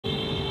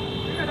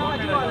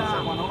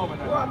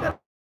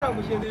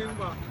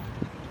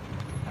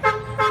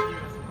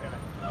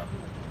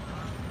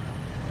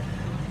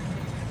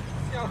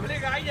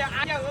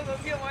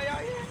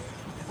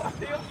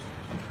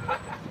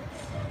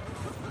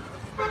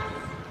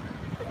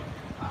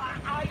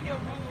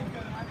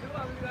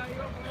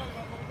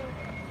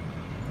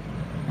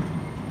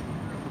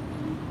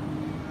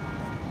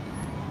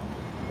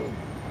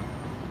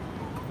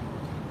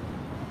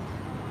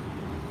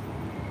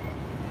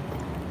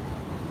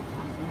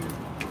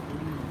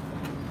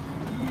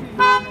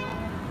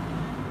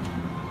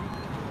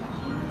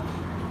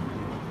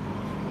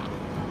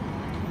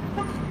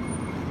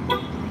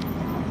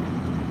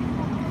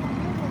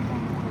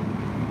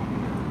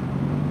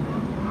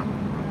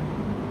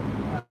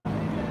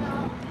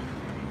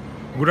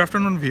Good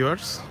afternoon,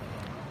 viewers.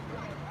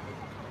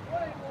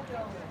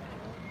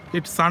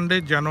 It's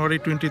Sunday, January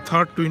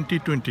 23rd,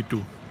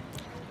 2022.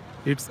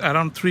 It's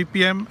around 3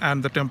 p.m.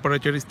 and the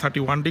temperature is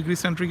 31 degrees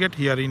centigrade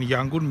here in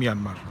Yangon,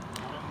 Myanmar.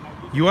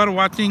 You are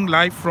watching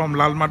live from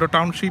Lalmado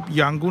Township,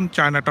 Yangon,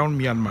 Chinatown,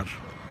 Myanmar.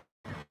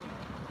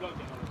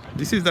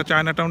 This is the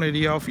Chinatown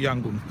area of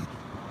Yangon.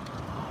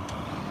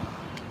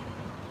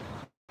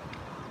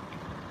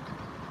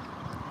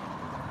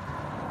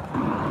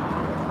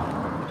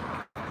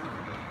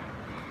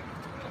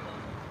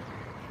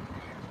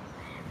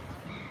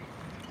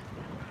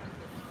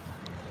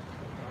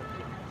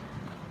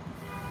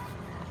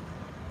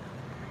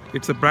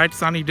 It's a bright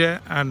sunny day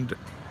and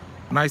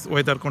nice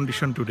weather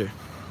condition today.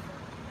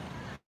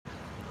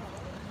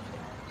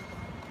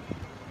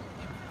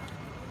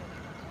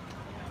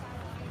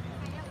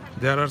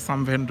 There are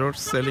some vendors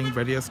selling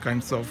various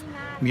kinds of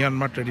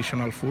Myanmar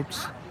traditional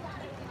foods.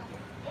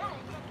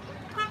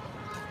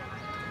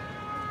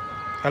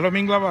 Hello,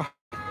 Minglava.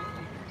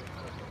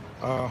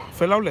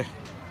 Felaule.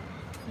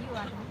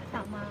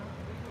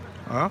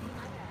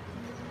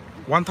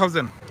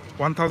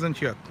 1,000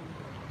 here.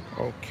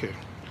 Okay.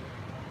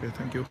 Okay,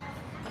 thank you.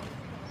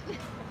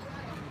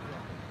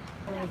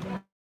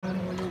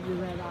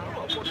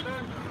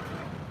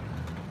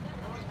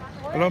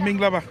 Hello,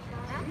 Minglava.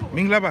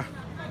 Minglava.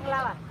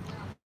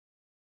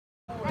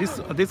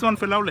 This one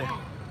Felaule.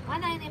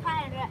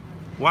 1,500.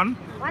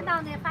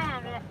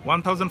 1,500.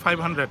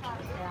 1,500.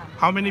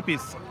 How many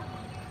piece?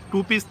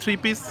 2 piece, 3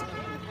 piece,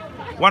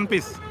 1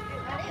 piece.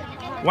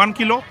 1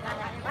 kilo?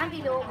 1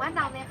 kilo,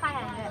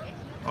 1,500.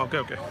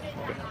 Okay.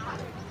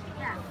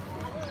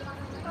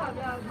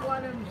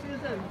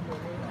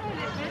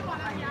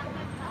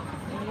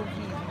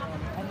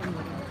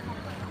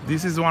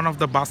 This is one of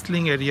the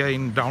bustling area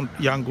in down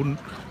Yangon.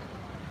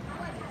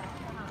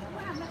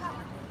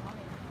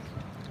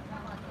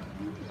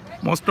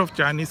 Most of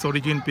Chinese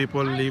origin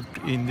people lived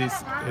in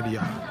this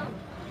area.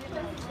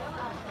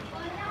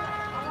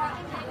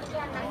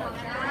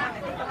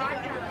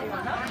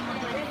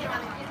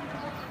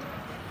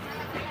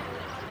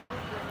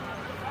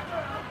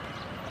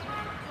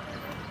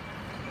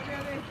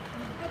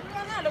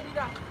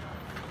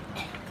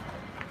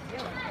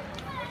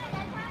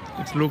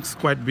 It looks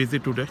quite busy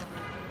today.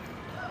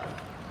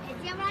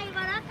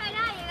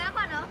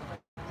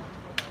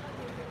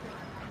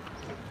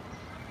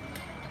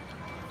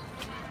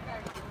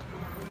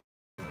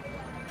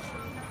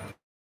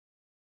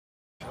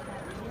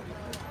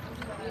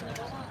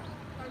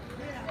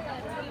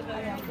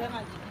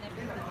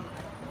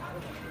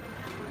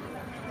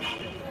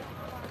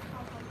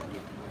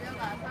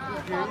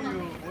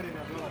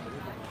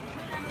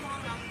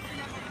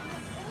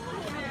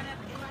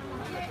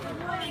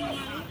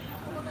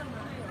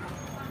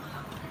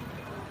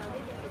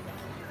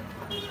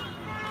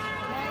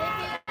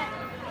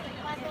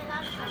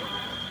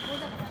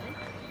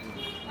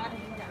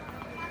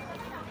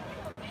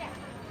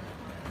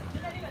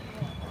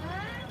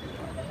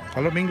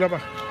 Hello, Minglava.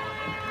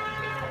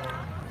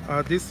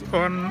 This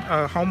one,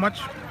 how much?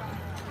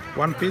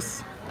 1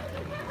 piece?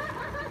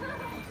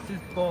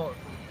 6 ball.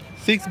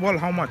 6 ball,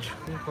 how much?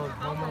 6 ball,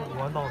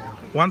 1,000.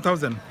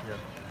 1,000?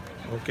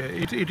 Yeah.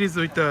 Okay, it is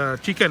with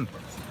chicken.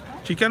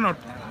 Chicken or?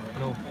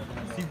 No,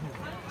 seafood.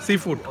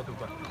 Seafood?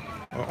 Octopus.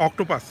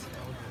 Octopus.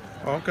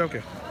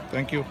 Okay.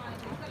 Thank you.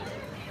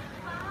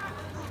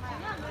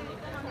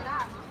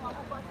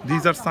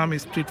 These are some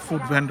street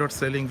food vendors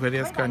selling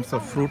various kinds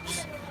of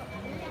fruits.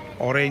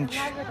 Orange,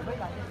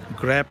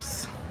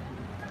 grapes,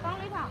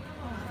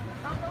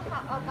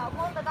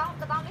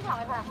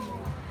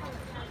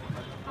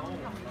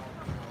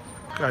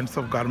 kinds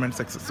of garments,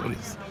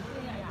 accessories.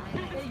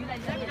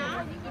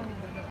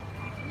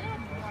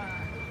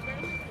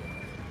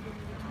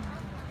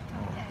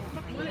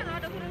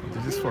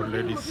 This is for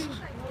ladies.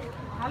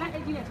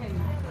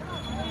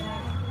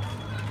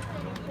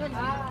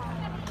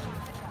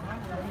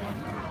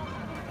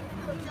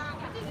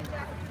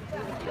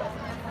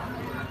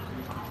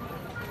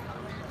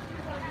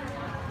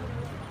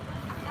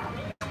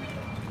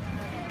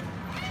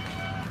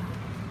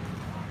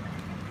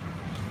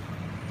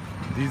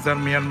 These are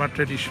Myanmar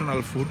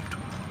traditional food.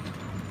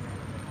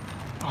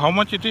 How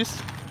much it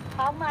is?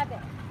 How much?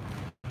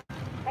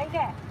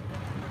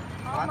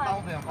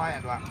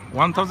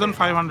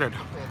 1,500.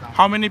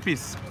 How many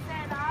piece?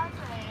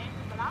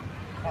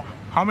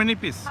 How many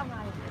piece?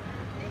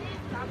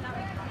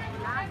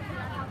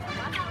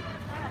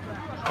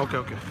 Okay,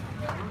 okay.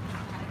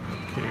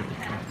 Okay, okay.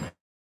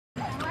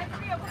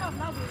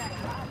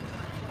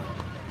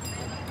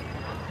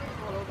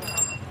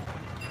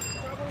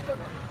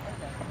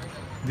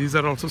 These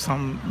are also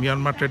some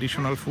Myanmar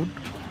traditional food.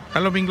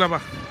 Hello,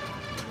 Binglaba.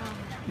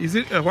 Is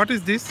it what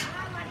is this?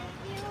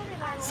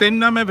 Same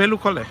name hai velu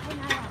khole.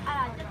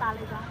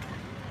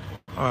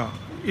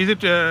 Is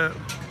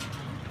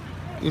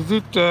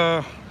it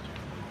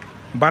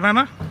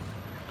banana?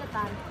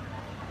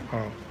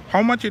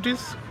 How much it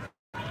is?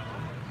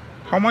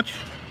 How much?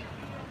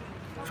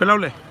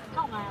 Philaule.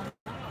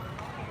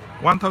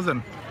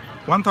 1,000.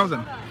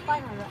 1,000.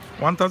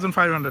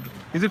 1,500.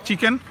 Is it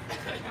chicken?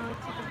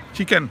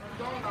 Chicken.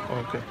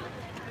 Okay.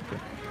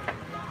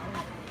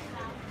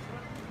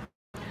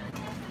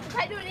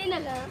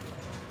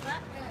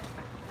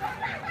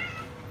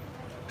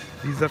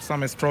 These are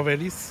some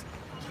strawberries.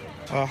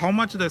 How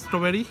much the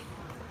strawberry?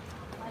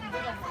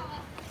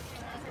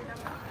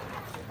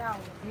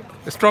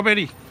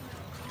 Strawberry.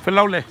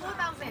 Philaule.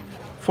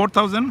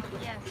 4,000.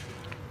 Yes.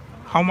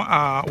 How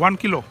much? 1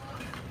 kilo.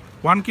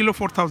 1 kilo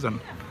 4,000.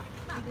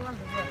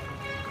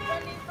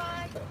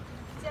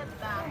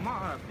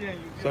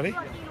 Sorry.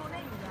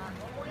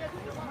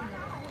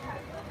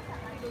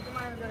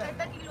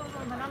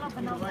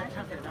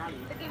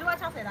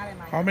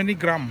 How many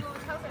gram?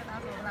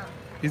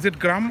 Is it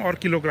gram or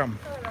kilogram?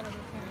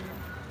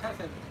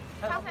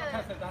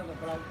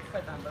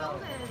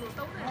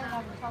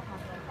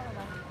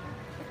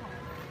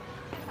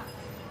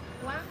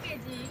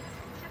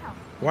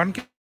 One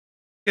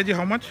kg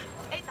how much?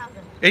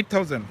 8,000.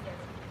 8,000.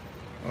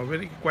 Oh,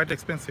 very quite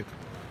expensive.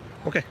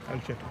 Okay, I'll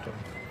check it out.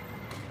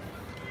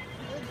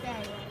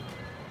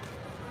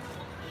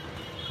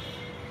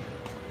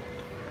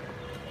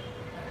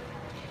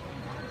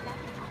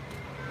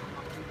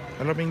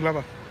 Hello,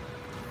 Binglaba.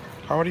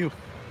 How are you?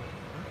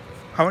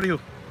 How are you?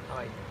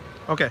 Hi.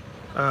 Okay.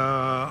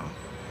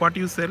 What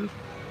you sell?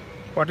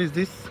 What is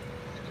this?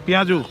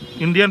 Pyaju.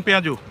 Indian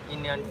pyaju.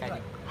 Indian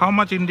curry. How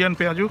much Indian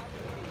pyaju?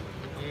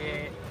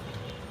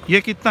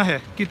 ये कितना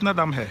है? कितना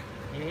दाम है?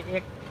 ये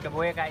एक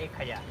डब्बे का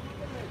 1,000.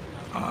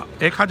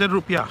 1,000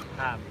 रुपया.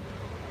 हाँ.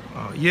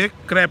 ये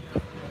क्रैप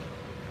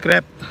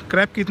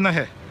कितना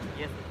है?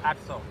 ये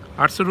 800.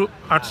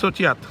 800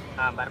 चियात.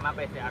 हाँ, बर्मा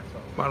पैसे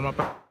 800. बर्मा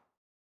पे.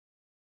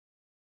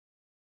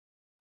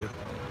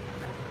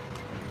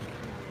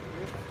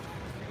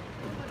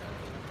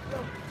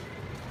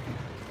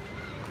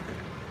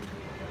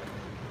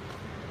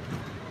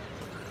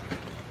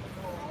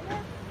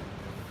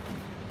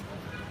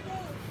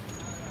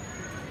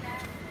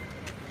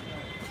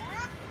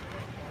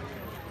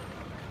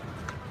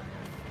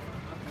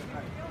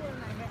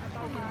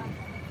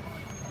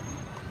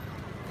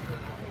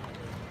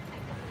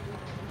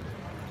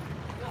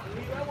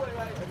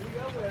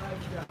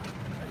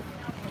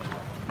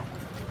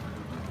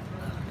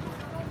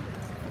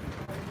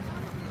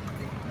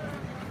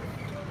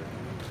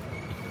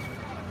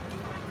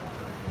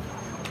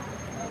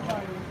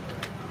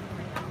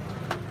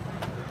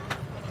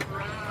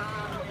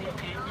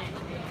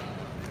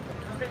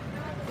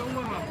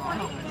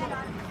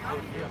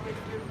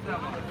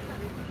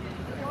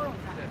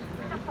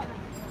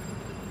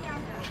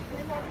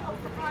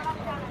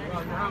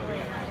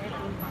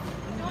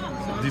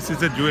 This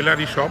is a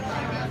jewelry shop.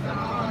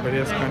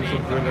 Various kinds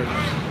of jewelry.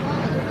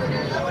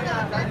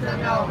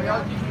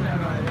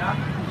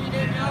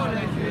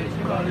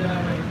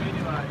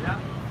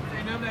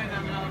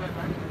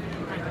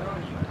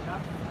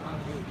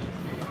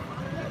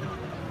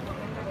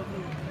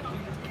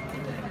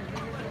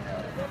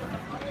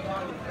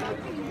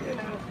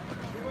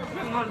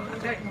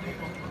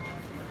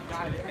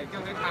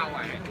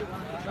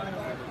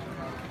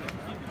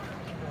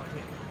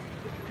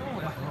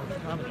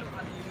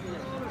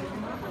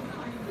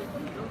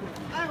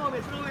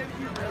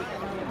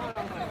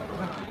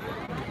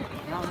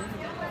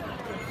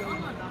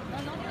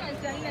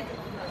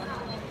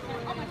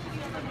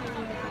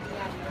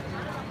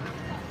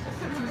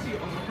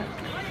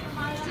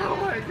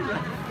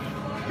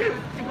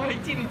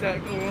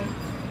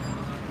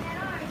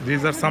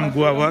 These are some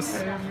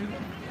guavas.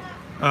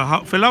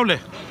 Philaule.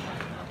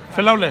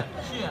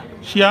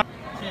 Shia.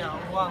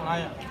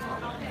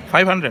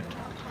 500.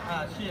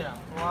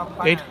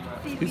 8.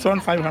 This one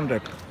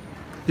 500.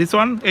 This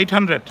one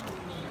 800.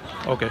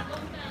 Okay.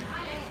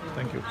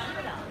 Thank you.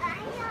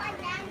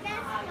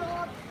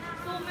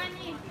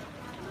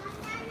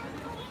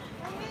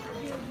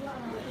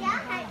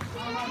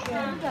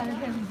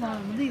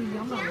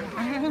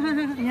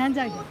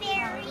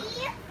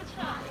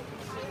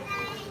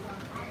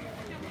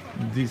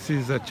 This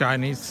is a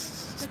Chinese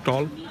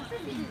stall.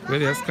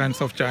 Various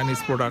kinds of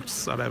Chinese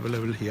products are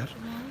available here.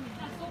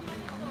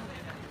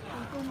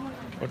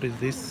 What is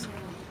this?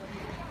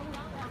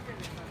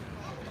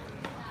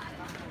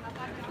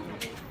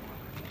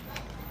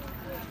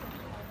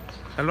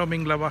 Hello,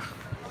 Minglaba.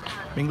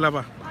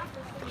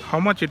 How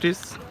much it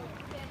is?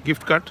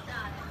 gift card.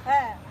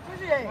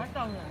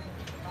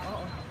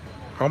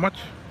 How much?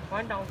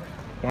 1,000.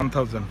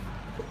 1,000.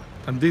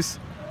 And this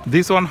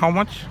one how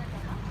much?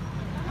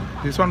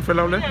 This one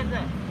fellow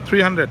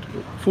 300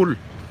 full.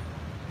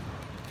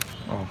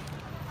 Oh,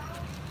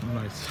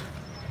 nice.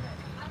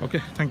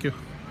 Okay, thank you.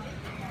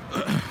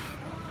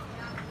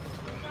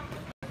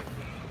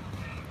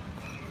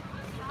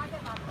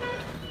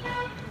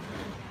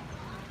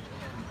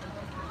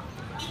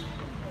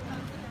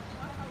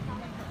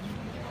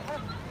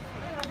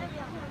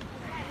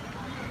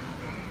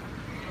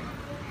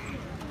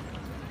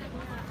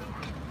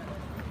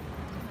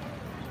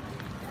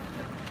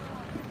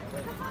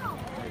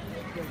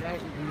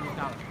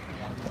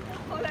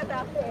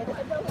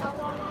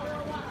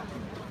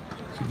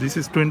 So this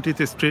is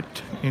 20th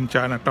Street in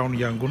Chinatown,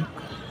 Yangon.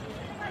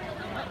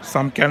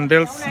 Some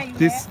candles.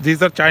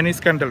 These are Chinese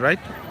candle, right?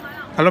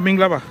 Hello,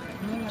 Minglaba.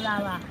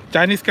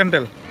 Chinese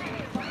candle.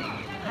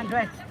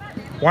 100.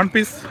 One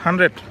piece,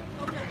 100.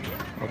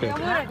 Okay.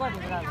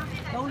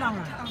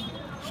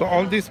 So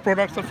all these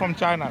products are from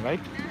China,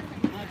 right?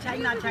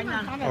 China.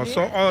 Oh,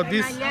 so all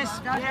these, Yes,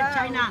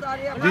 China.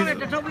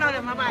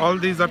 all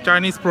these are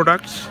Chinese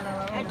products.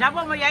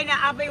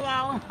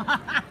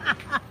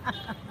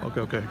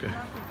 Okay.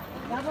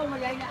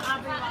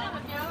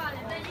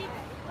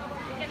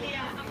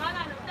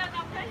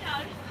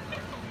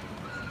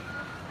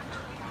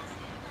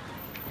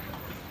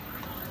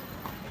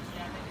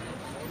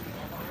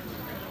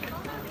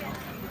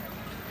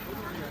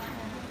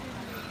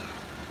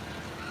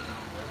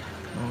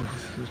 Oh,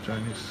 this is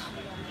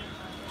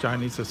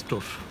Chinese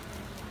store.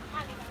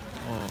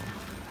 Oh,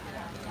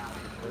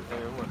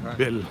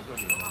 bell.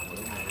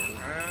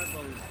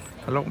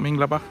 Hello,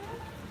 Minglaba.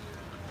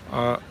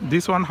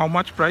 This one, how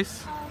much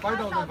price?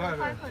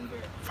 5,500.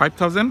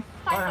 5,000?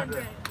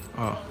 500.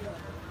 Oh,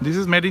 this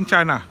is made in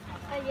China.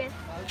 Yes.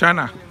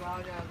 China.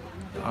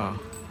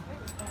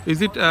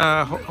 Is it?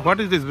 What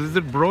is this? Is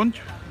it bronze?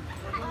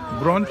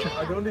 Bronze?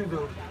 I don't think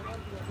so.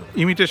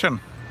 Imitation.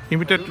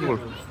 Imitated gold.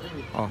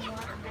 Oh,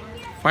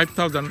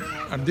 5,000.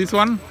 And this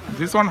one?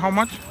 This one, how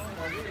much?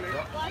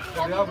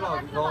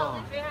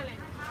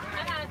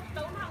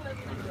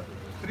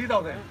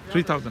 3,000.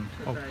 3,000.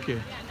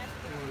 Okay.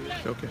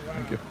 Okay.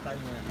 Thank you.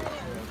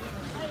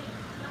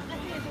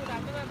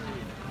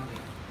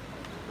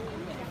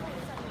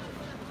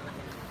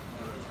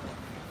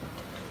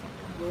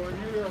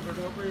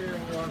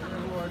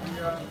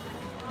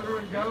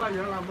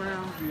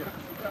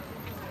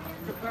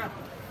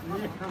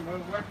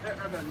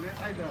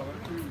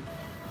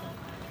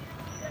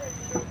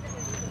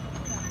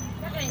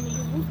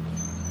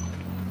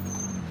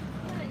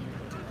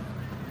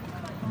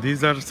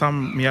 These are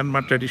some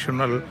Myanmar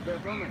traditional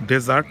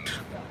dessert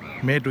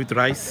made with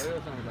rice.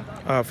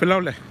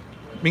 Philaule,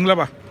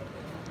 Minglaba.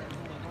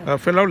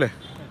 Philaule.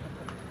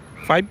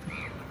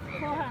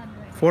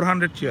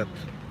 400 chiat.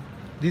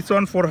 This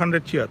one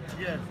 400 chiat.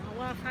 Yes.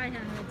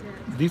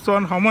 This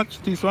one how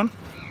much? This one?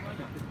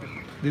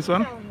 This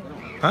one?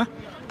 Huh?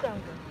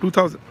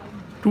 2,000.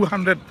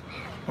 200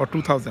 or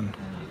 2,000.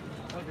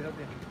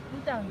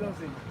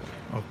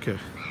 Okay.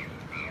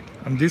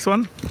 And this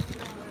one?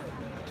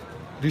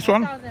 This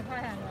one?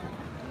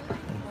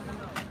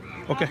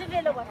 Okay.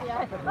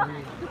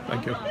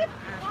 Thank you.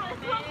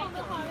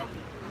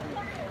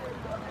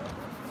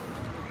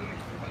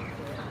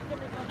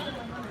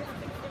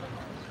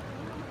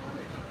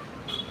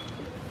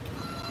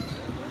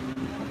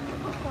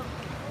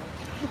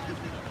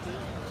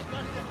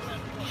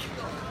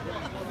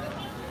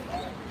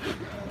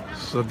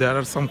 So there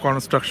are some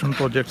construction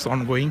projects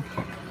ongoing.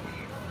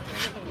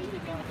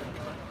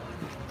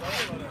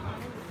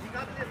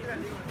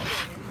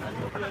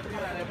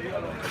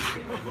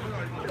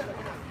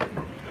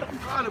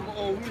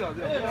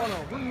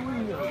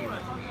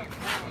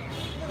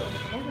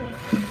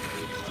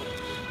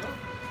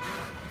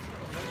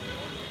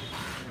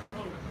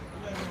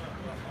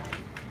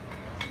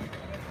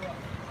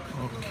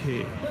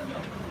 Okay.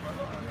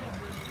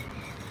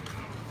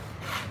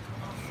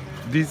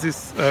 This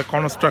is a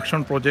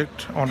construction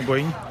project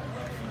ongoing.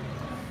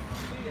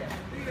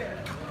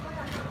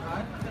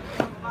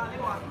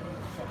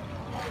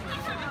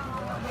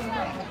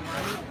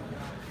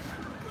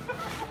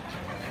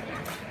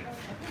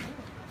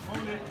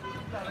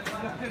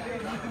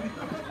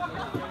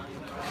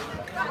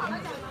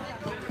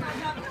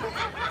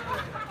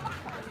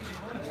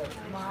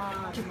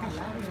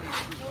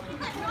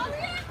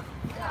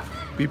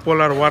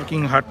 People are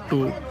working hard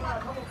to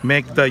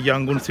make the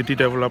Yangon city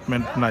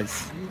development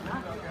nice.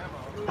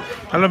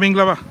 Hello,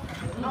 Minglaba.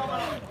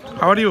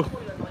 How are you?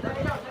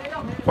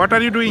 What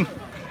are you doing?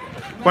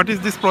 What is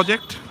this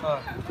project?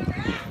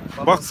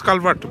 Box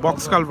culvert.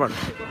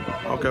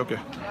 Okay.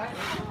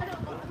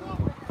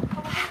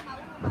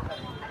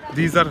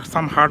 These are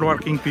some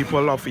hard-working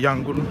people of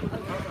Yangon.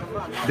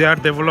 They are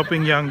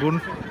developing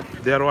Yangon.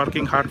 They are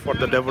working hard for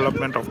the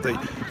development of the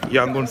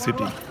Yangon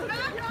city.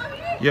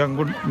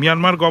 Yangon,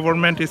 Myanmar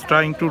government is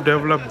trying to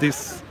develop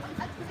this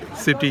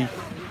city.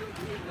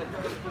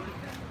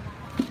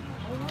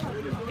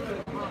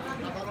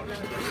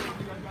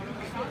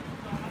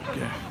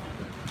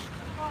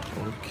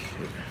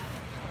 Okay.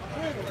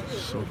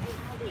 So.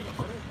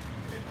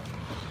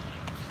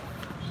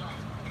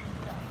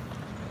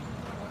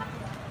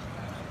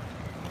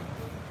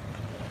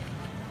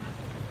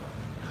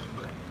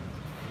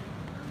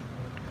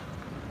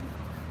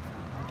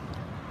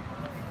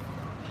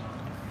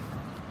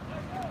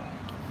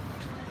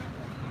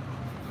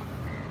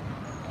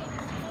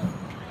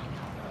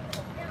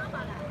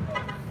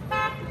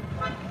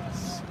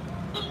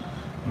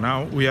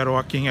 Now we are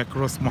walking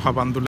across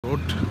Mahabandul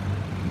Road.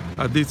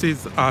 This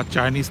is a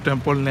Chinese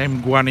temple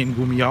named Guanin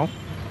Gumiao.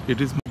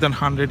 It is more than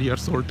 100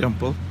 years old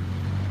temple.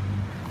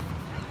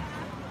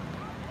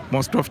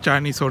 Most of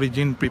Chinese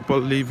origin people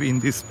live in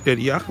this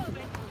area.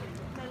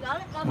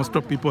 Most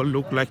of people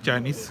look like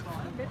Chinese.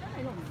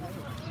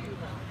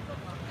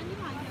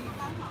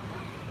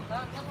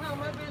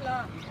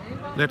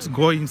 Let's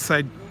go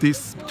inside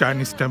this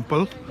Chinese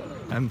temple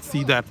and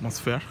see the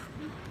atmosphere.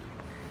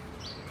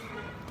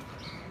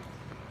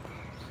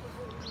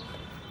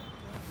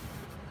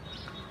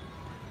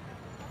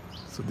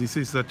 So this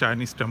is the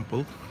Chinese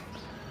temple.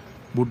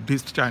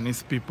 Buddhist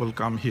Chinese people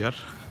come here.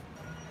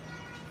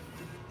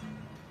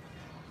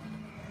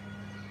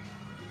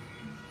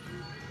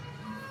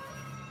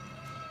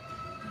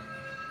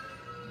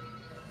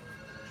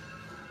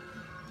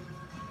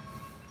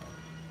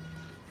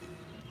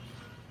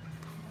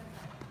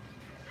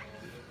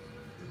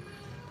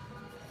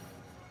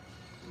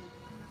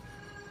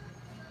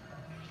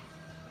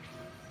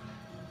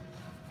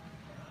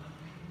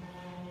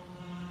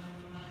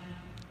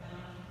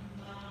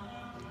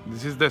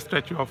 This is the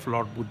statue of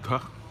Lord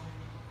Buddha.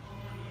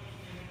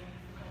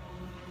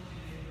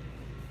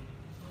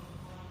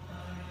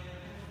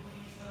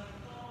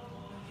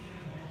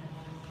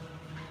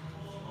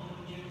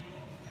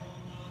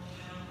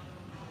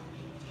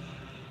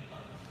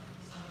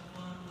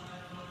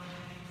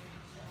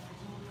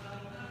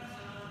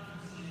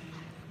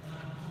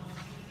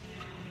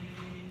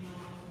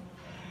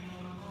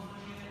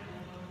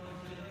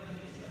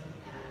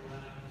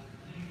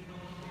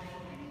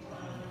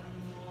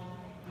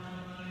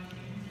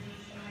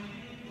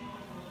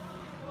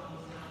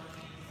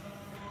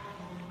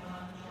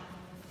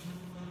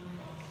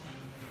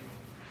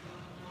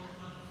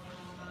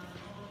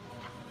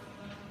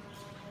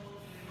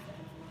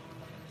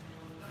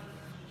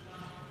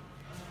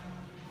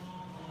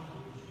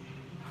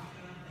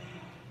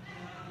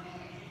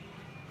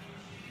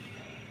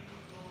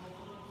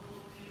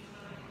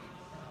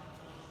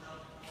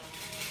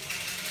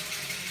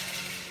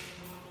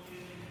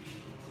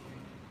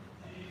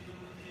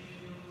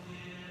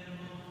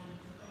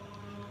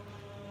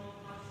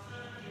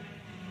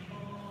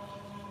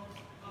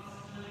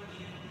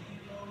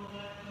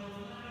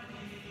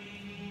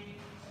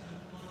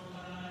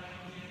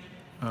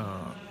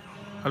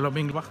 Hello,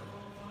 Minglaba.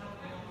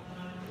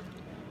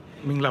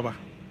 Minglaba.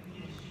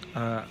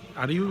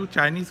 Are you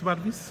Chinese,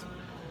 Barbies?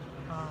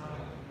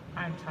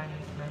 I'm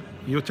Chinese, man.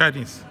 You're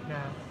Chinese?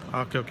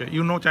 Yeah. Okay, okay.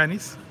 You know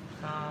Chinese?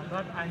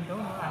 But I don't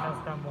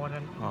understand more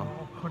than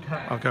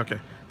Buddha. Okay, okay.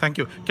 Thank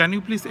you. Can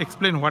you please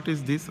explain what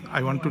is this?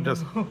 I want to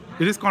just...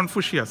 It is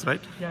Confucius,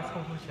 right? Yes,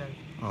 Confucius.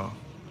 Oh.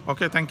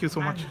 Okay, thank you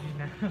so much.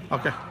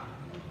 Okay.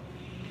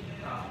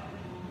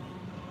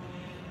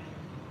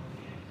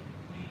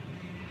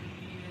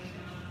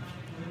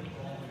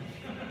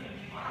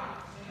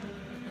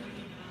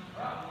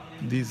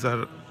 These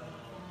are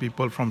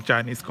people from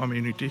Chinese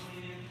community.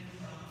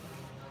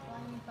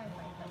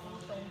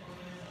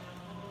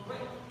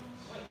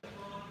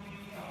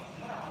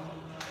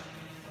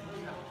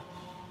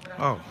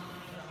 Oh,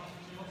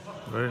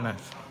 very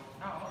nice.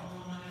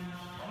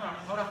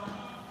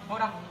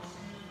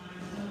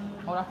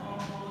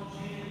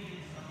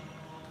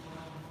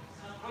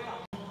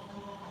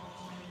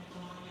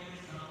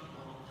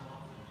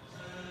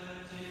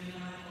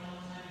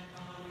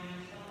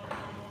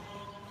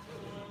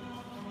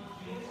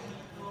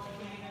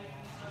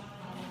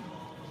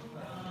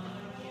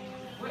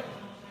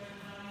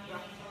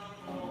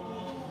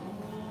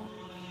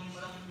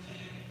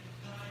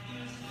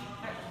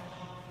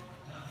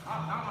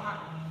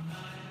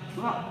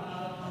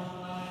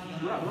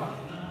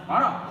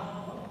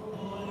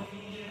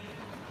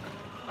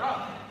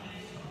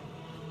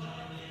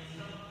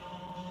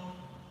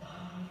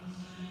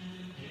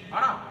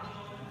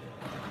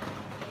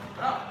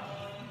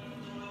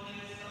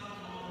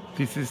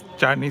 This is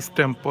Chinese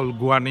temple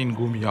Guanin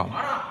Gumiao.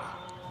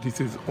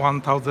 This is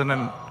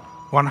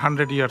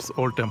 1,100 years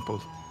old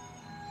temple.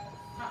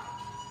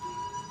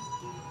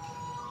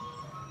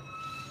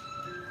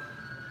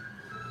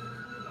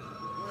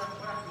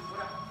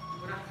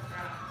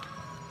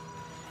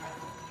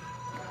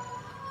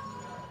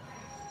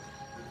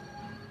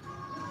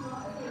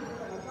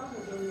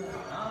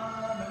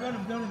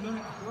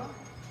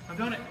 I'm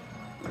doing it.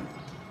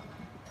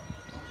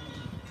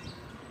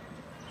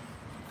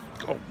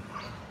 Oh.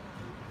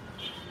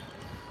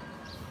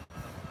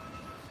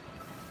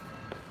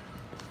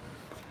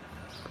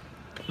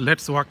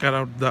 Let's walk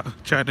around the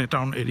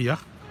Chinatown area.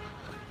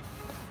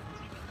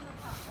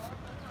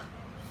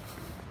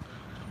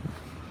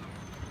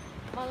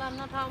 Mà lần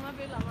nào thao mới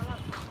biết là mà lần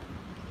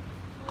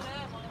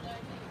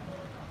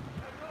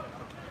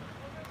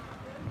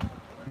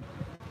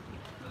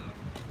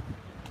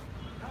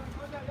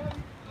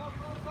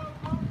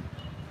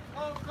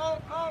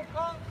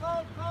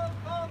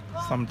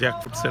Some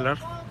jackfruit seller.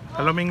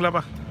 Hello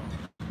Minglaba.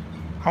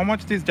 How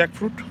much this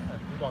jackfruit?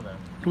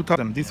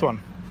 2000. This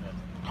one.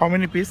 How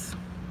many piece?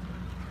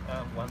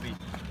 1 piece.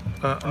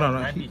 No.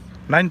 9 piece.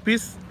 9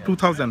 piece.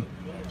 2000.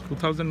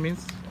 2000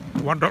 means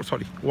 $1.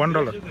 Sorry,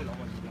 $1.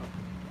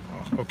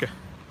 Oh, okay.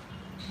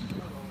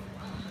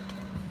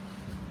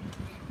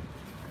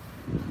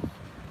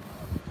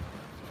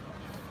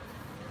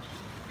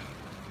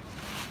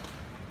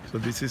 So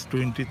this is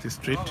 20th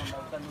Street.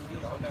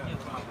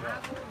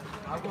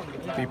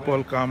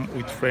 People come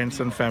with friends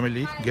and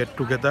family, get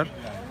together,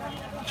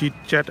 chit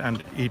chat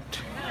and eat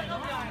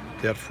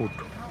their food.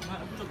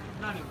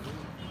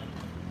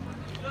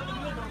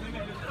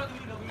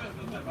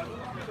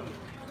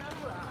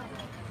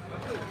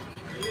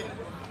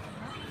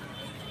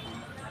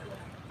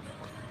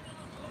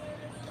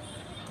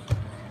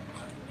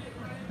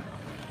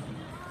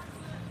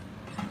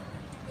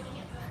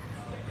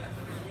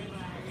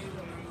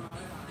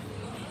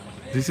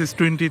 This is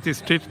 20th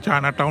Street,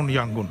 Chinatown,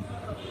 Yangon.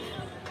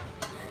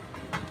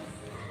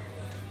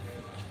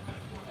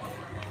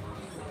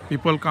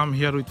 People come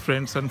here with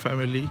friends and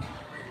family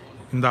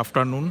in the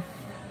afternoon,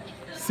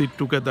 sit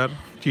together,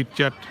 chit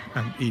chat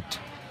and eat.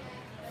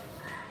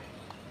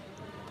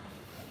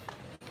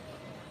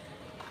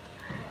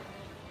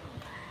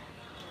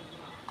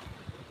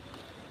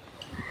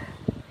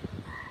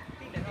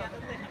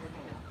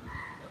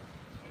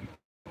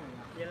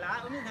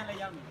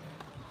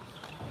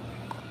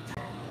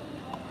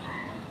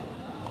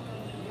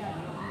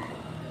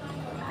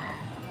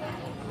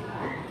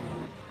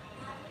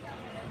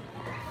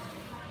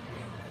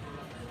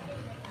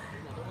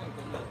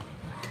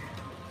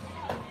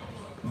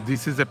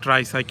 This is a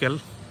tricycle,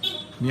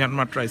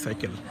 Myanmar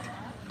tricycle.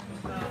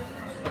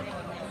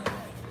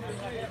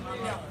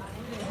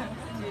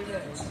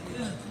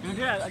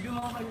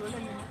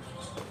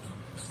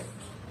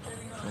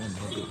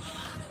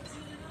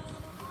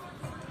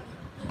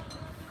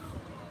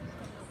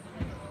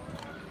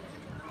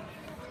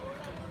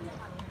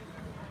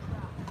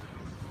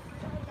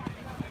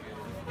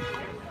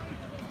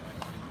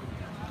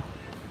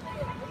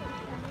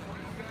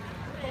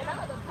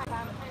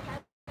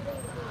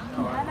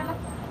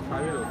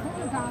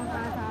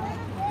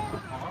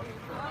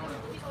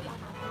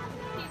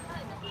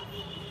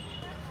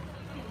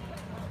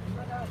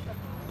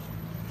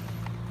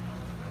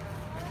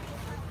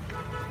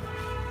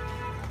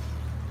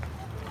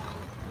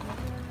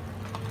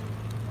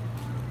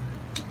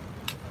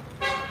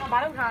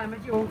 Bán lúc nào mà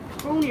chịu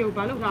không nhiều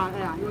bán lúc nào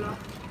à như đó.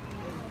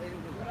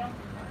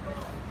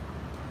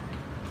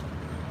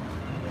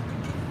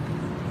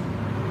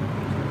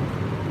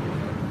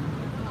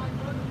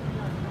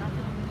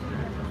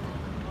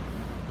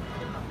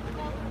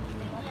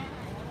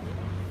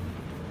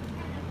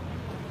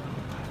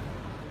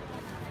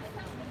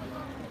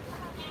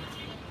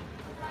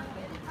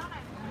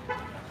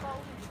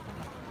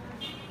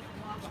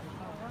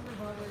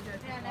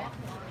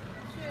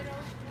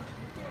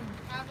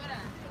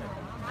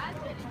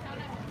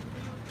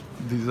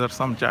 These are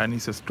some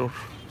Chinese stores.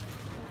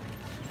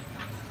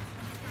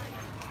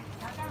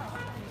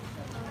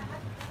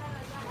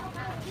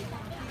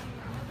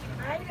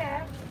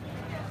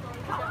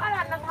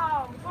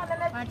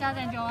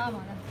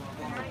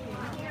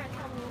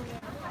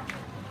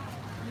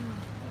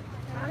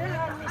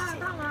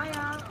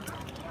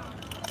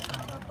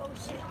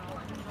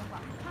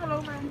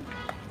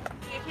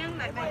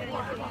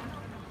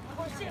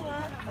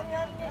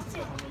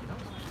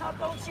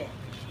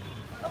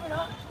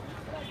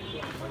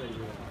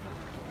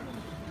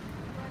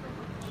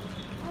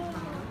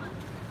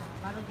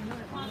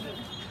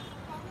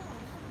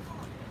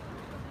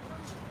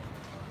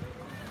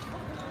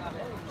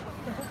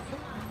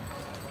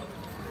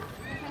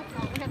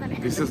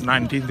 This is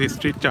 19th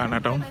Street,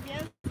 Chinatown.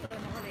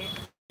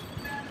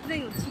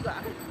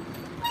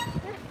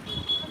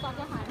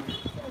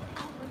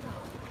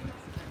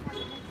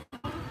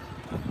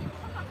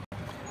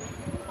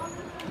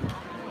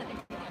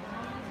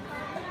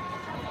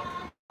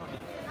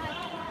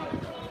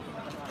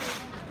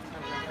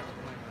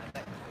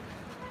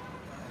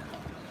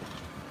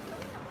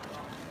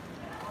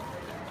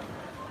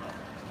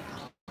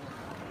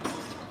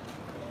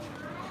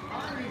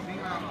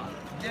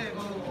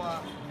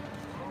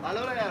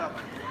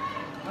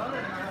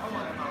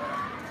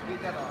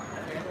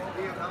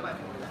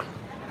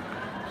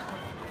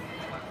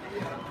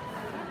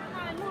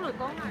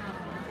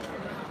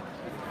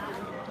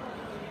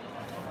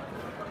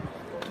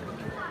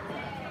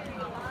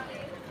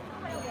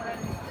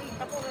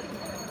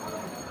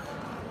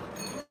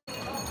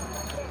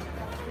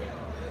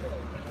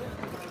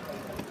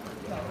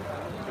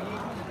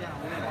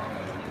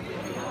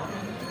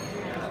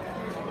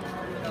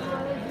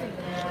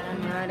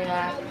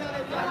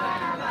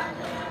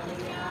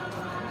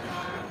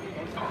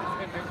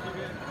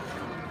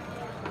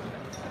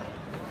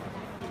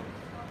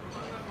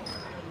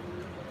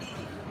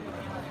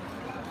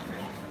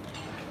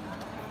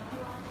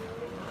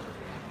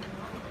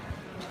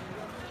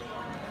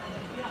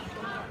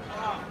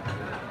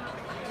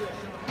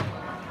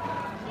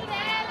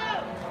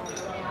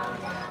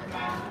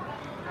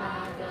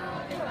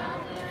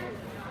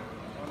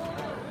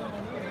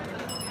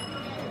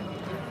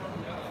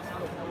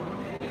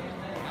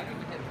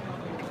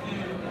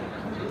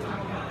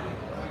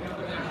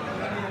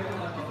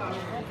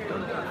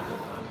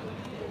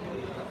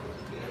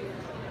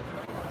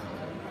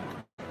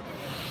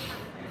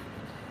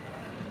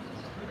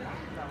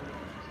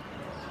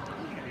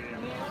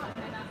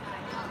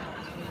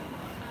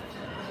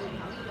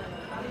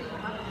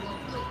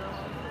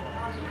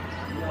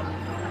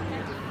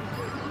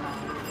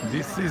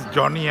 is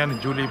Johnny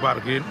and Julie Bar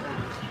Grill,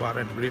 Bar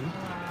and Grill.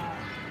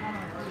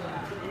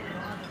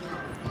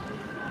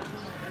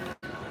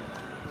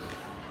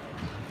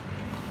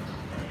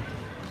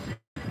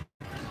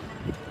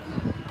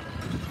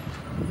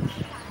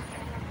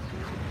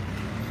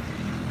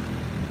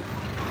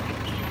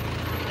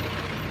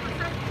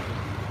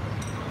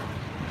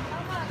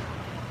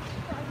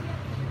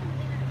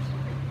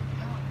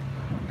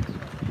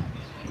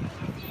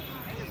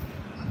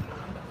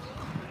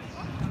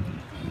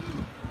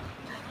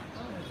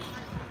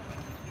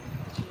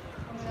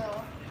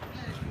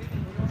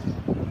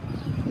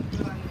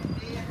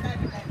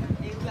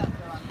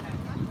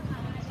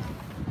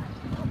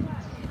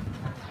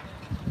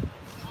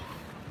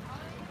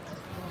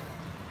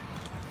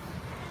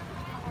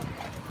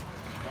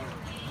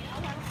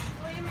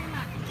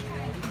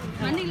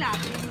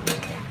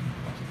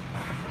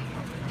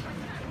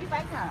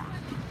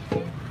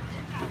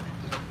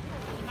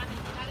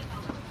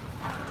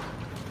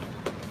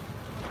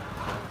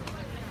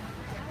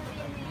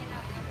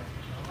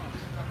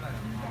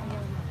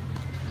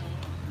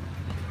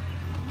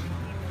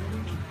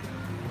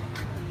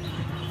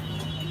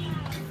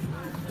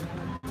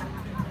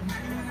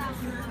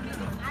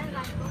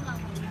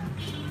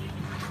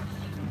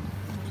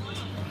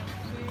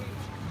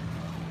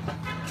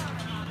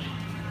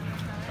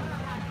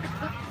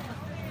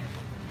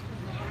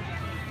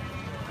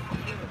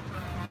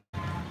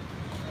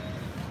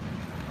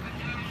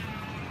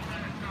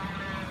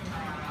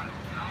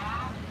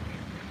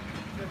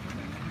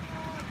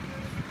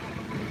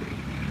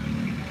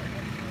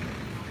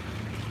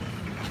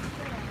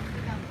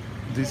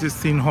 This is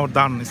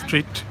Sinhodan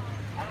Street.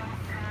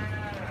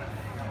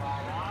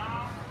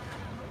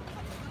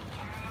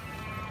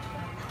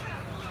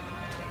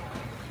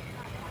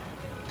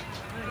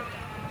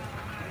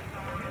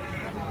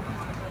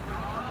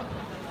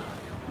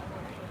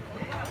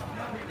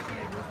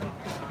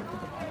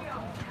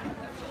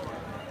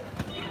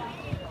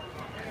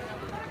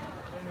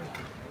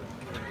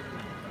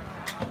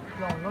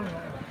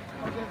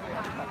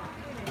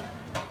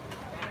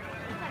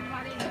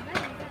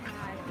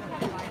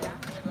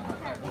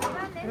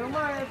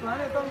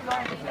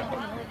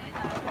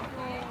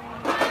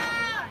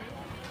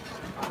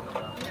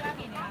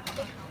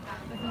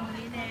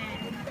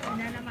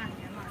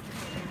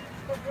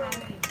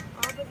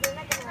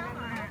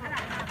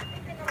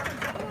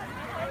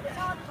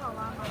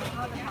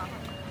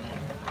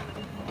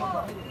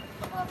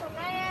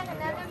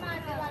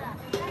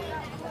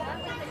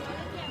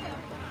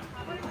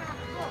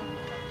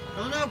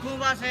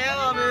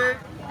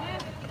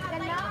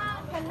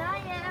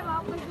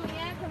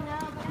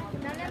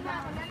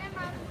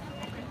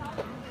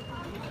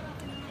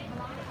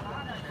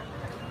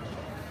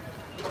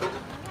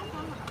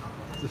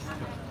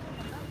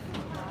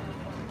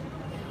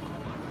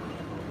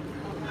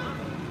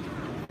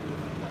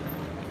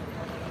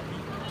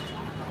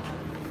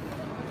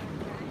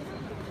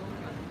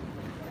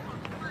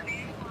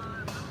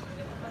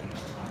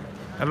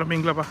 Hello,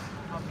 Minglaba.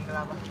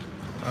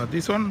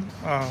 This one,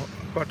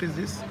 what is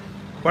this?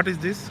 What is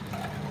this?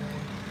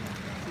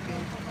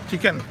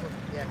 Chicken.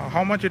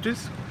 How much it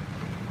is?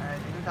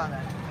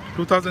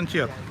 2,000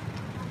 chair.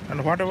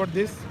 And what about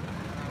this?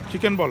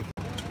 Chicken ball.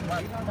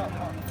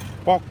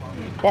 Pork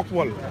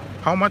ball.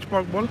 How much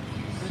pork ball?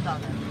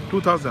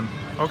 2,000.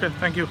 Okay,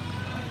 thank you.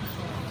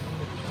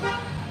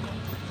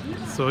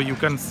 So you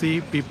can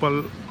see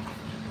people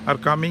are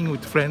coming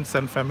with friends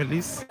and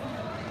families,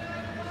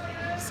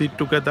 sit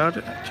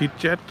together, chit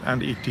chat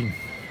and eating.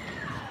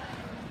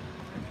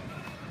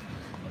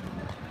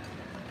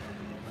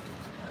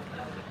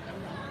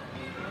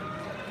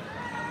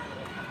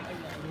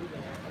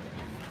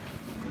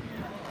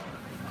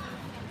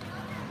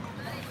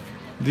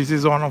 This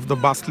is one of the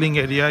bustling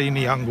area in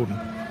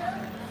Yangon.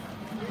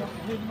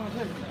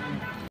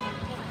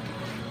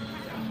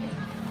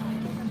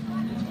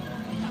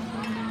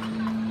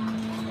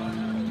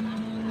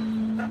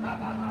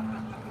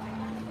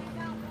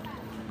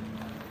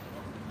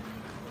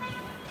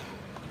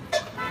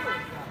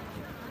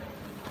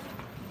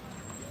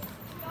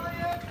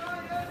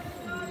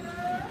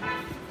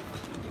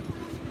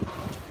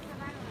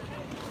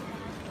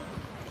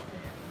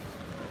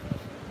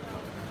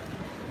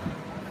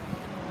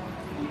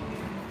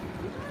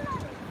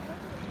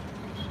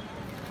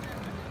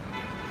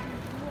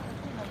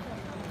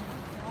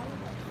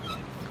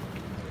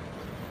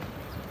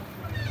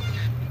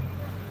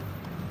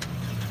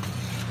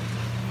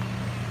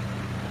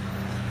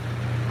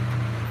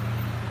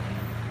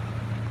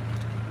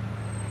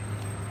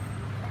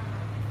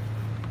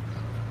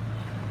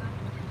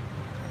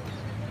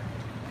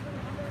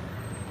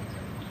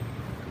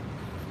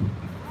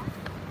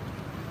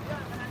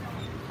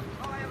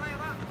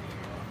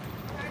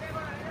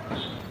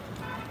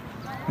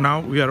 Now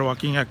we are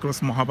walking across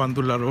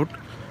Mahabandula Road.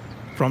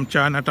 From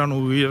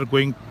Chinatown we are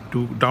going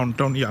to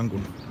downtown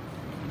Yangon.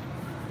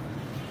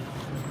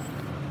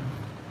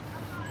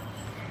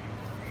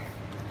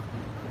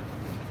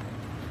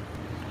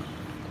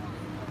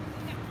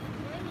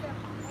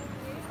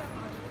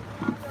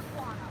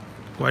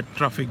 Quite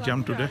traffic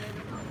jam today.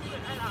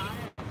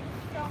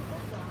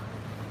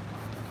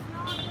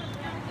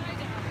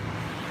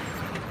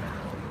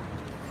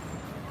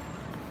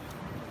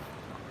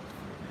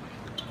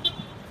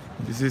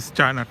 This is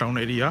Chinatown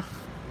area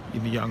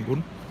in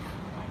Yangon.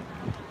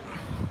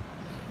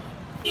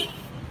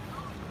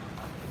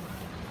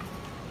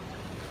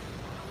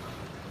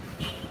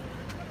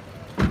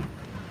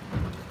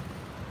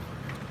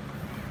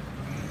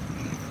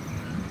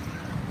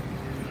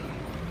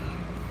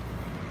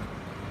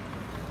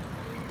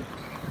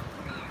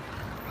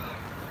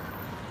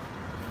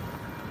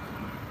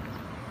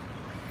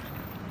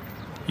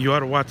 You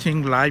are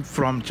watching live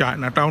from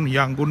Chinatown,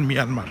 Yangon,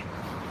 Myanmar.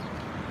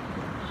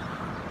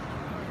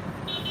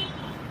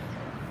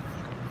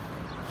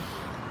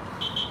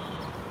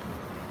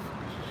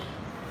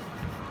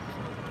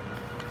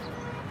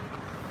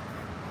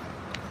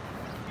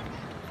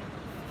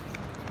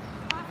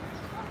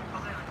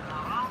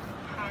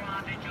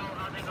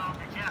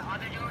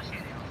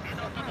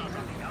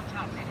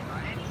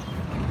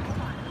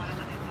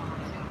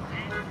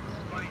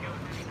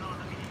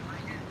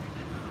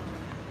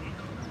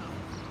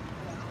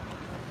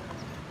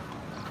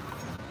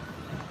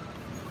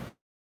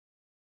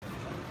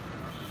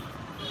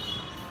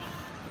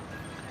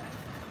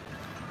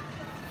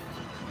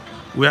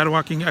 We are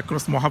walking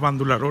across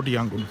Mohabandula Road,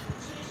 Yangon.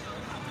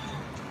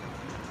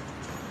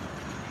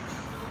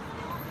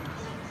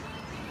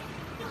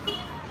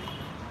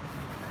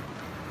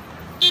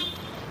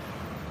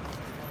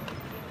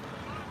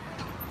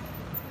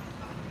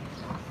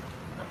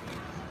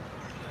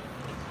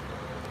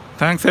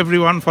 Thanks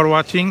everyone for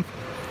watching.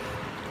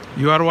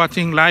 You are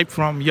watching live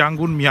from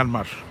Yangon,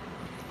 Myanmar.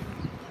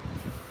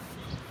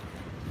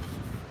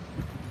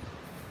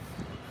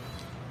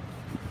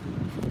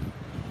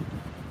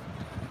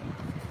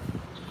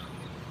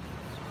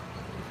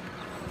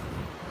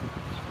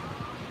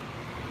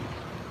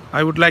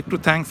 I would like to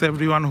thank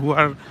everyone who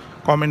are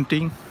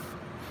commenting.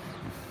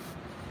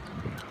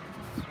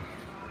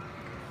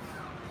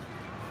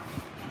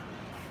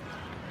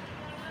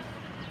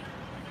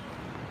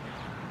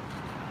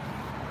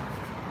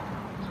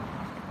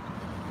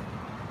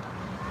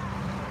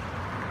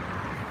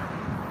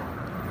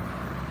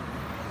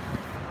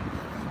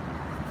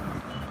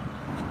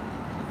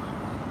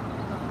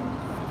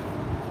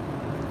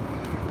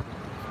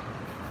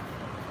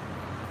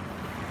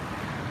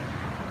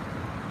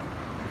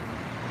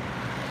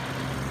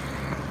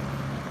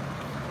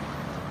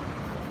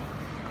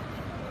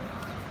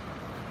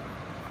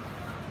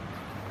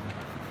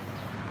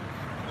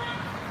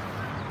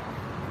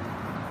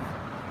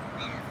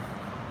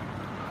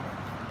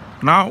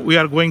 Now we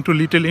are going to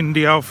Little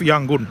India of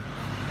Yangon,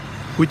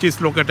 which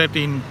is located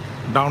in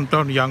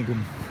downtown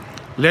Yangon.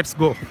 Let's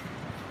go.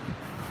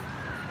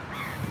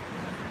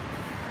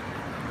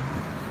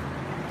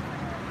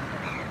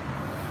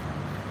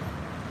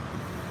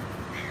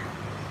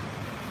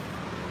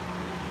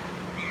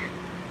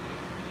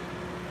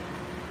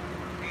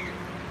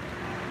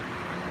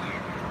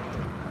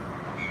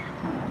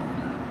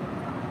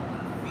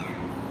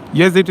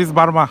 Yes, it is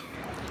Burma,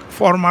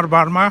 former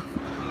Burma,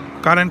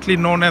 currently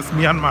known as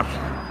Myanmar.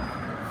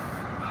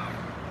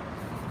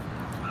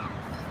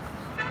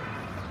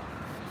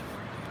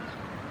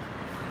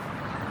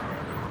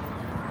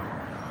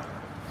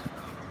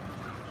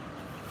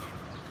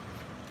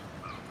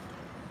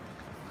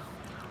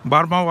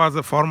 Burma was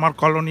a former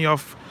colony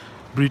of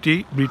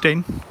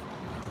Britain.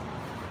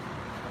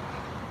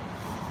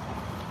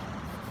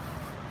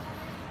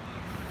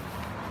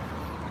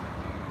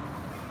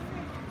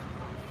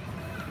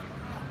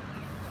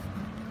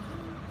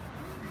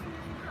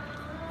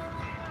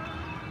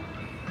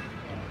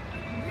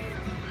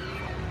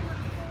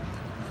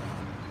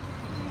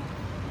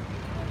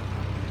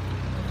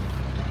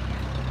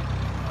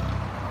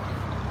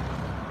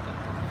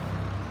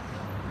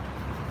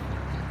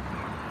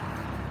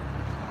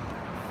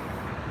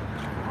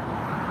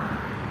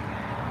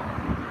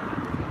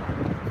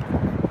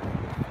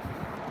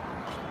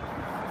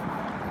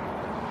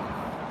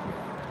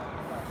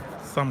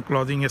 Some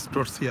clothing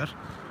stores here.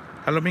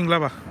 Hello,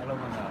 Minglaba. Hello,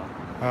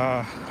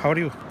 Manga. How are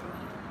you?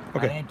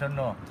 Okay. I don't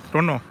know.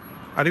 Don't know.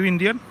 Are you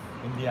Indian?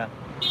 India.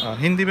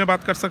 Hindi में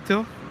बात कर सकते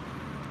हो?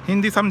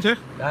 हिंदी समझे?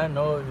 I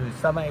know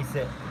some I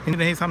say. Hindi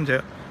नहीं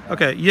समझे?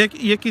 Okay.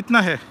 ये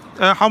कितना है?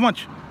 How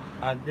much?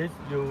 And this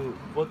you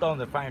put on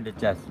the find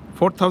chest.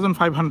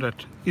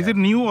 4,500. Is it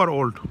new or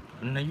old?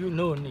 No, you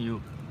know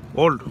you.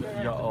 Old.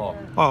 You're all.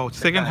 Oh,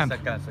 second hand.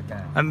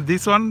 Second. And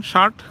this one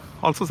shirt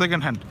also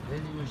second hand.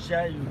 This you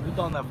share. You put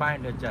on the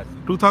find chest.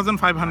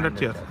 2,500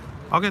 here.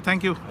 Okay,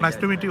 thank you. Nice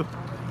to meet you.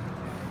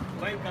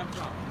 Where you come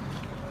from?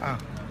 Ah.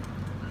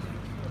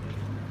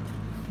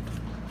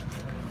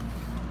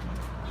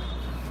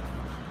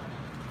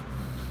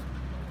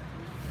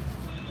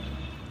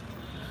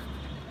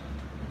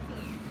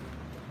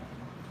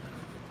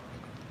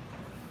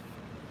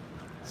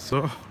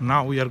 So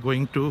now we are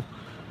going to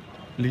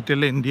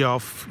Little India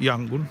of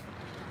Yangon.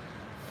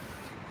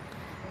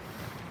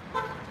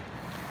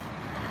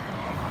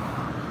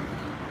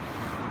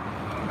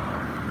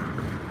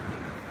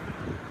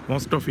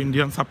 Most of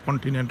Indian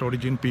subcontinent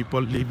origin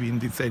people live in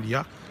this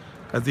area.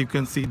 As you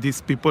can see, these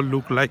people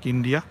look like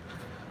India.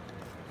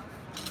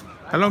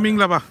 Hello,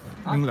 Minglaba.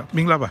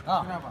 Minglaba.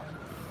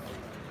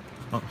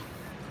 Oh.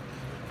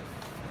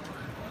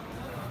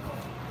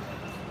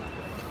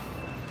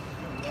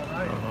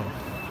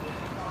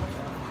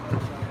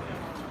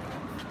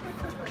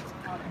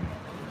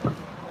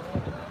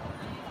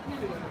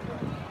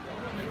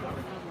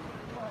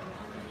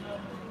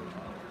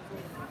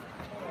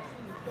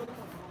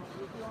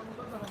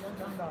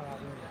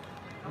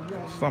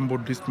 Some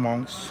Buddhist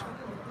monks.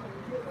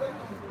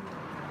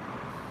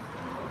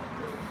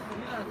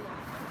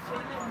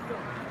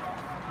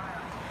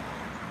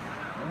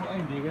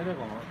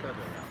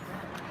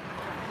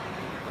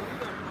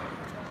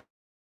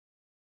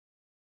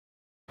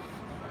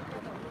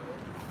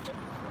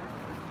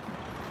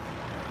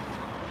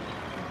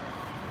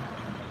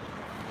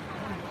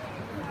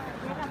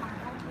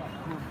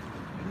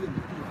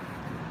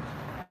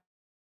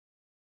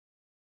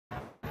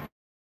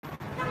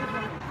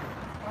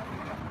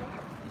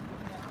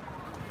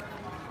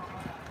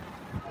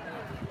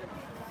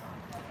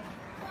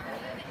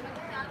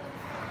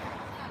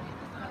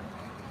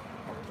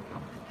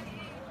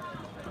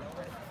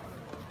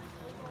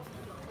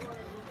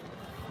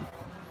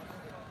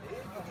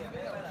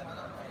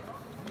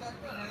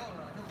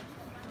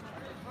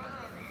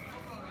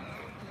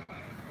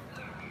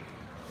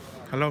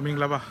 Hello,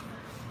 Minglaba.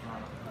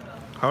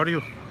 How are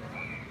you?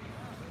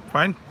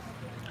 Fine.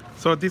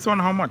 So this one,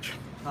 how much?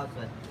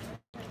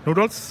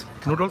 Noodles?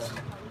 Noodles?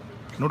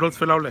 Noodles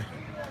filaule.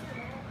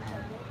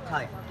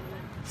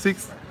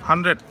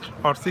 600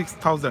 or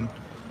 6,000?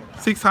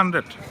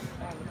 600.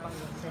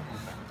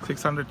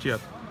 600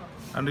 chiat.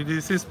 And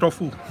this is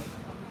tofu.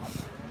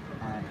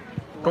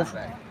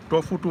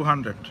 Tofu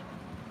 200.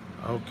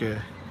 Okay.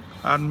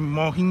 And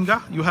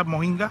mohinga? You have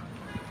mohinga?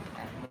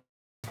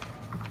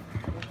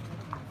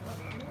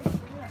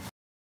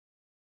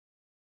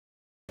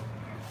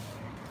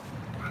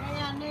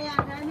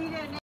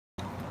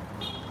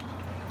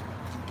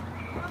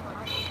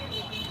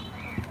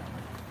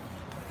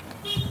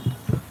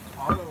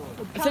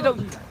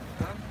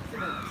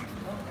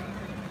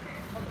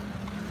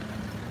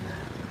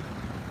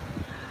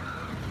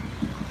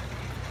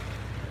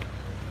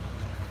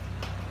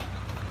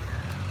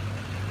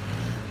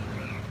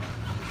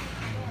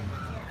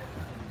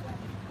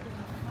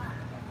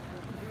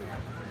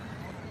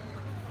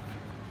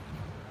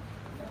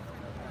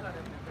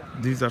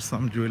 These are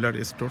some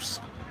jewelry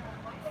stores.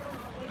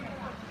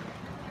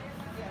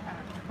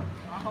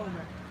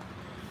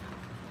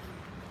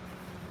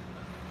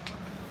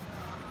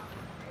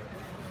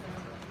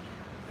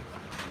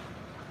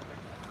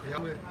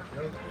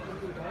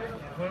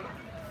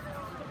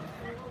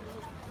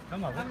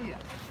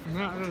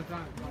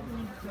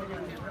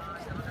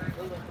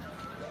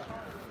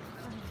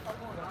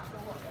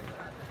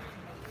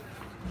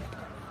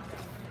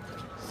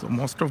 So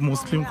most of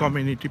Muslim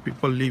community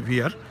people live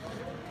here.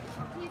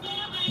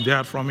 They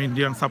are from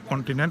Indian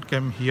subcontinent,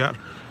 came here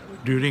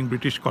during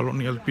British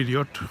colonial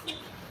period.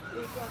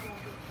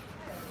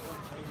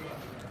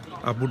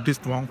 A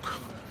Buddhist monk.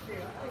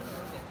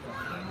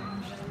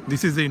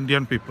 This is the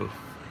Indian people.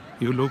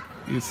 You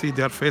see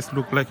their face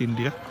look like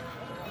India.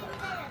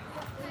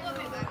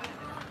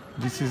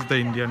 This is the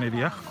Indian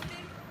area.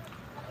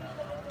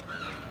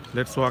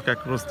 Let's walk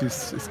across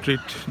this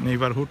street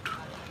neighborhood,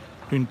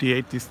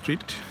 28th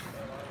Street.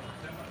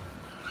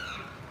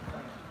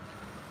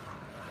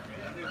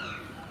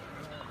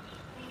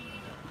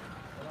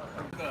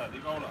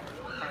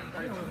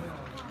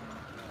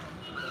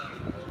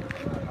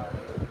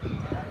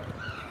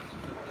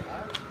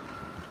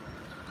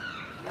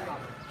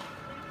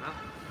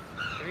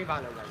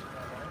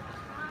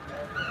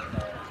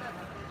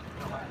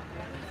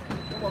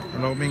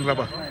 Hello,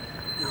 Minglaba.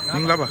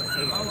 Minglaba.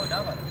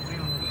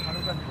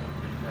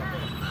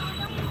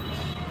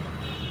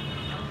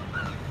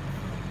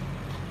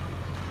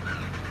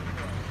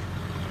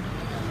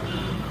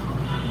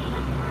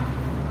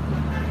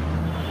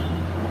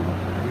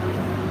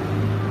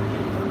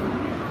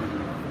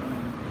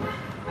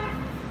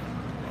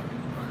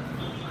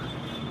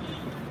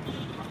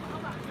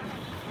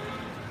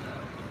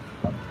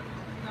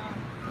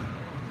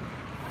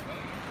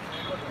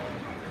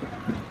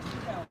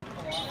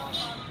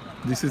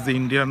 This is the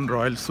Indian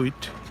royal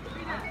suite.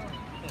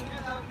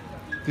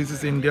 This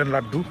is Indian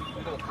laddu.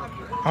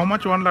 How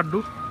much one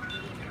laddu?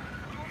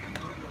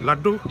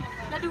 Laddu?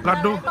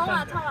 Laddu?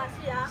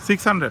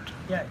 600?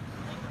 Yeah.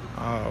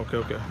 Okay,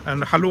 okay.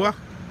 And halwa?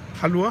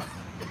 Halwa?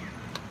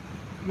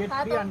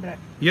 Yeah, 300.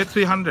 Yeah,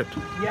 300.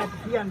 Yeah,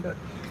 300.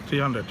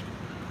 300.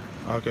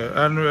 Okay.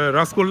 And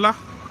rasgulla?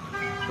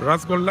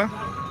 Rasgulla?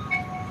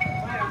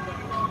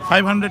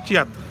 500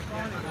 chiat.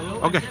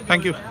 Okay,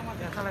 thank you.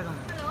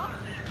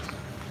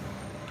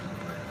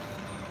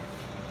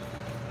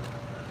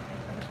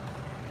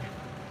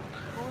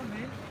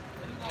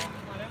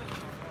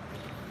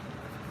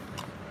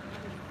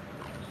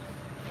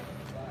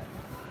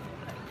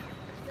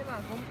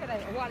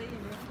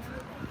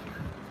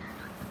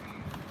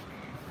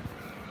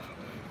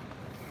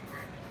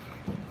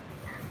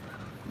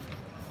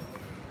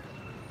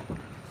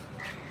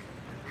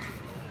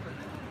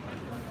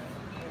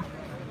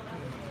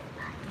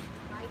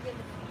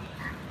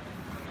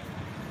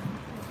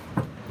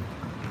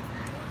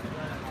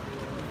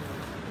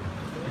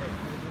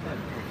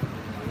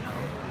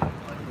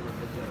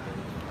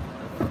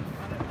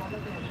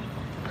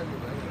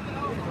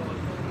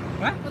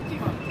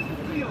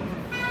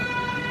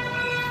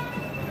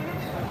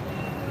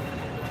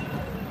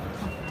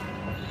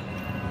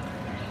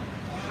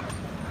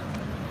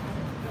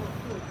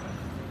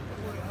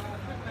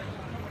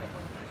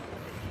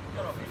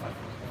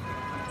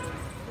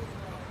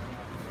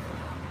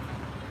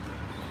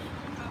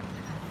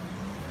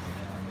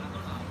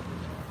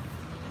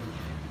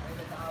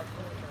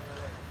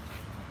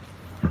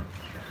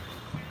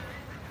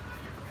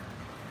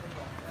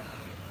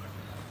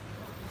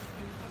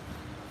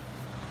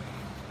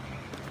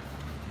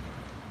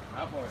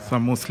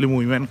 Some Muslim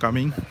women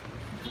coming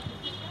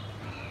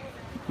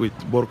with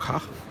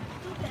burqa.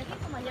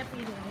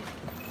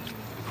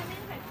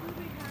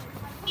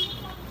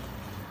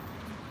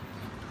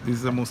 This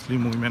is a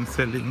Muslim woman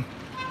selling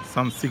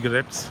some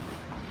cigarettes.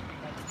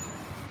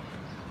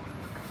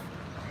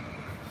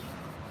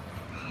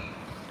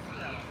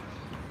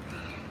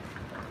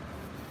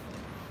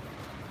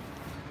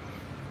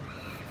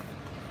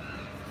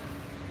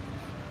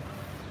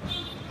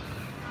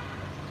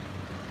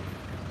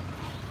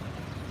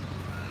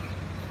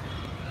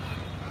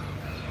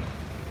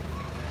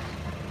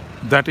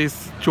 That is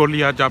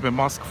Cholia Jabe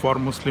Mosque for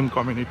Muslim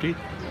community.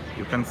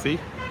 You can see.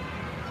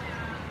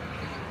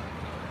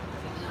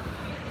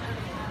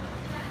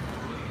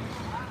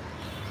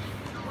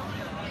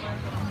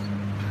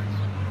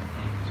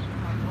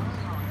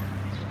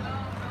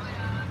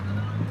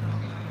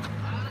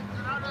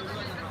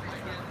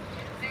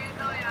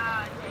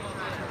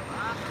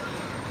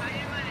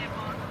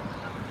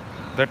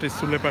 That is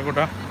Sule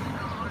Pagoda.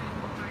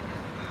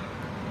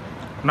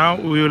 Now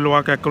we will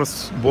walk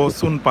across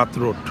Bosun Path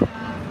Road.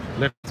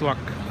 Let's walk.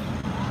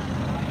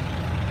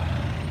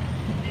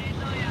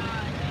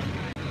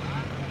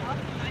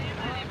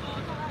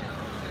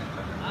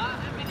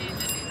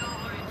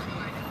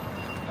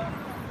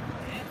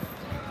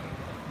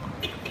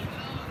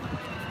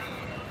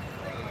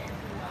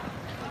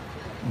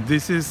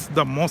 This is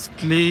the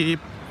mostly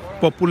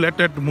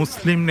populated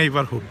Muslim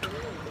neighborhood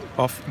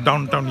of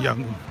downtown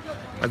Yangon.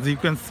 As you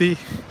can see,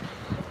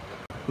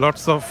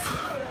 lots of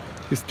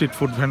street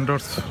food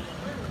vendors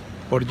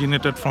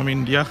originated from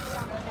India.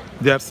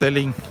 They are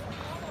selling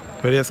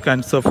various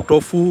kinds of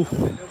tofu,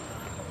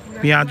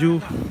 pyaju.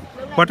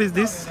 What is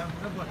this?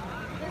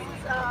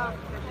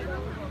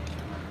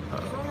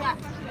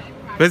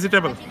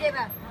 Vegetable.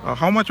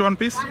 How much one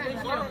piece?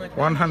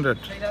 100.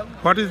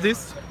 What is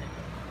this?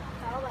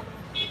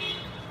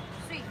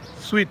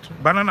 Sweet.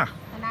 Banana.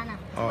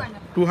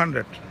 Banana.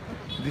 200.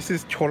 This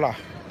is chola.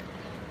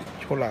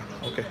 Chola.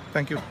 Okay.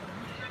 Thank you.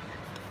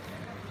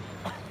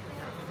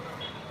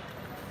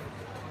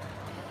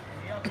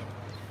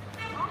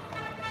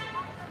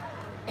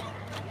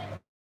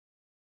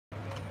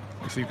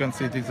 So you can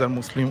see these are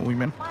Muslim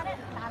women.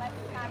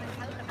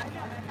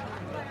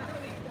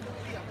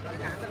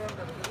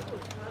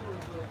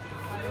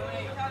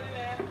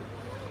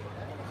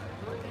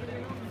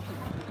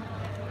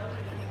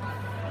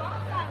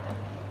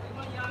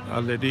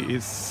 A lady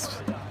is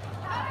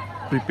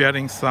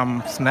preparing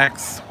some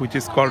snacks which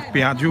is called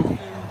pyaju.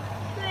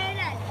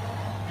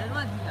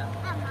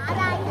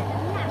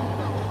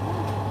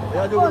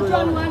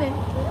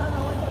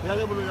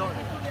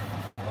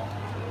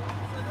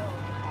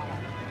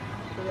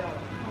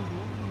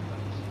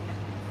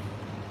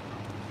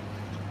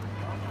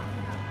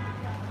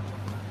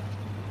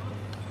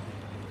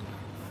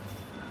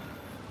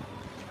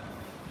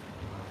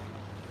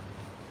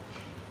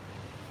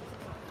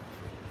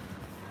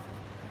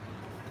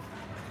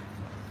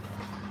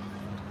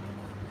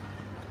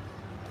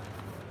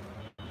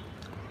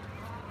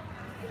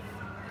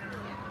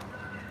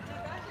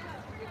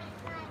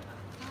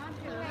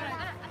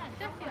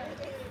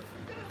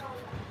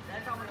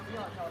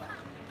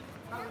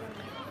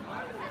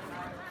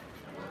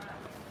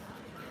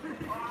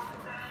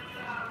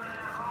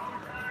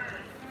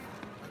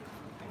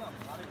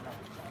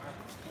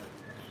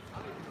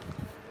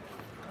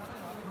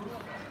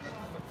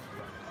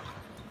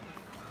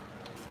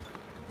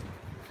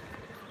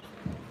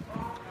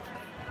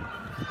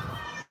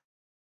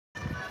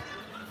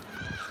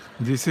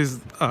 This is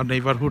a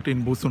neighborhood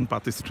in Bosun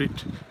Path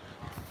Street.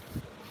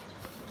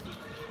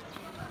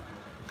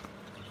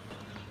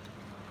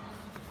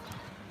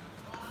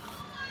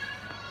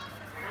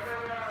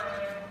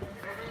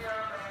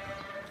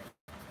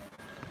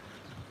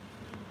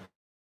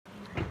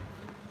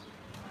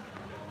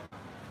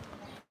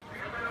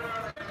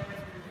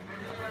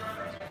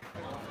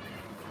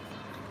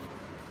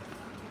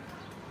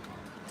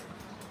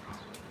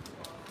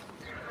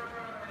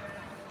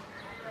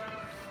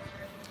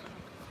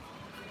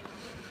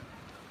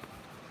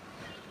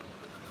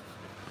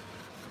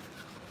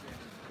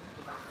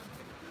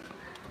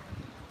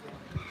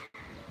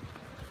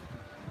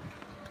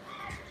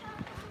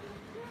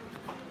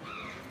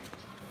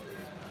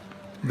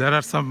 There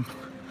are some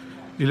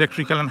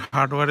electrical and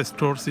hardware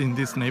stores in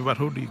this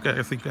neighborhood,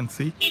 as you can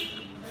see.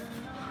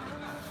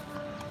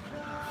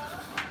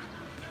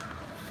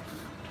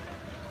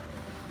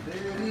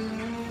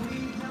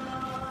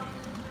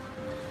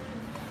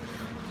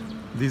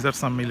 These are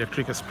some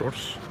electric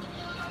stores.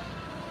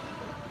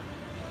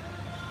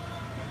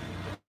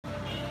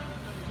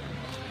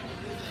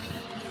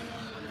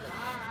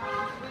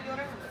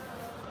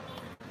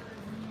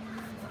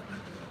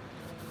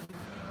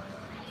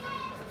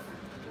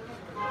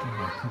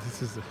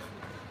 This is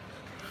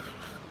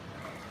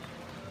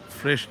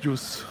fresh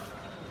juice.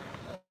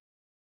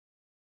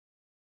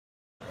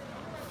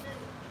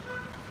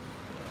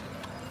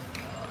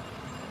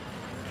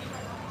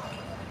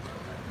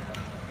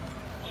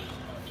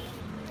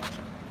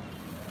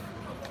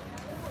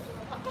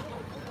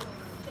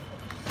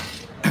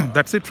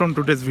 that's it from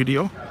today's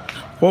video.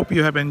 Hope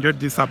you have enjoyed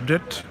this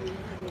update.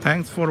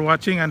 Thanks for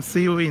watching and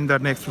see you in the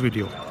next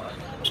video.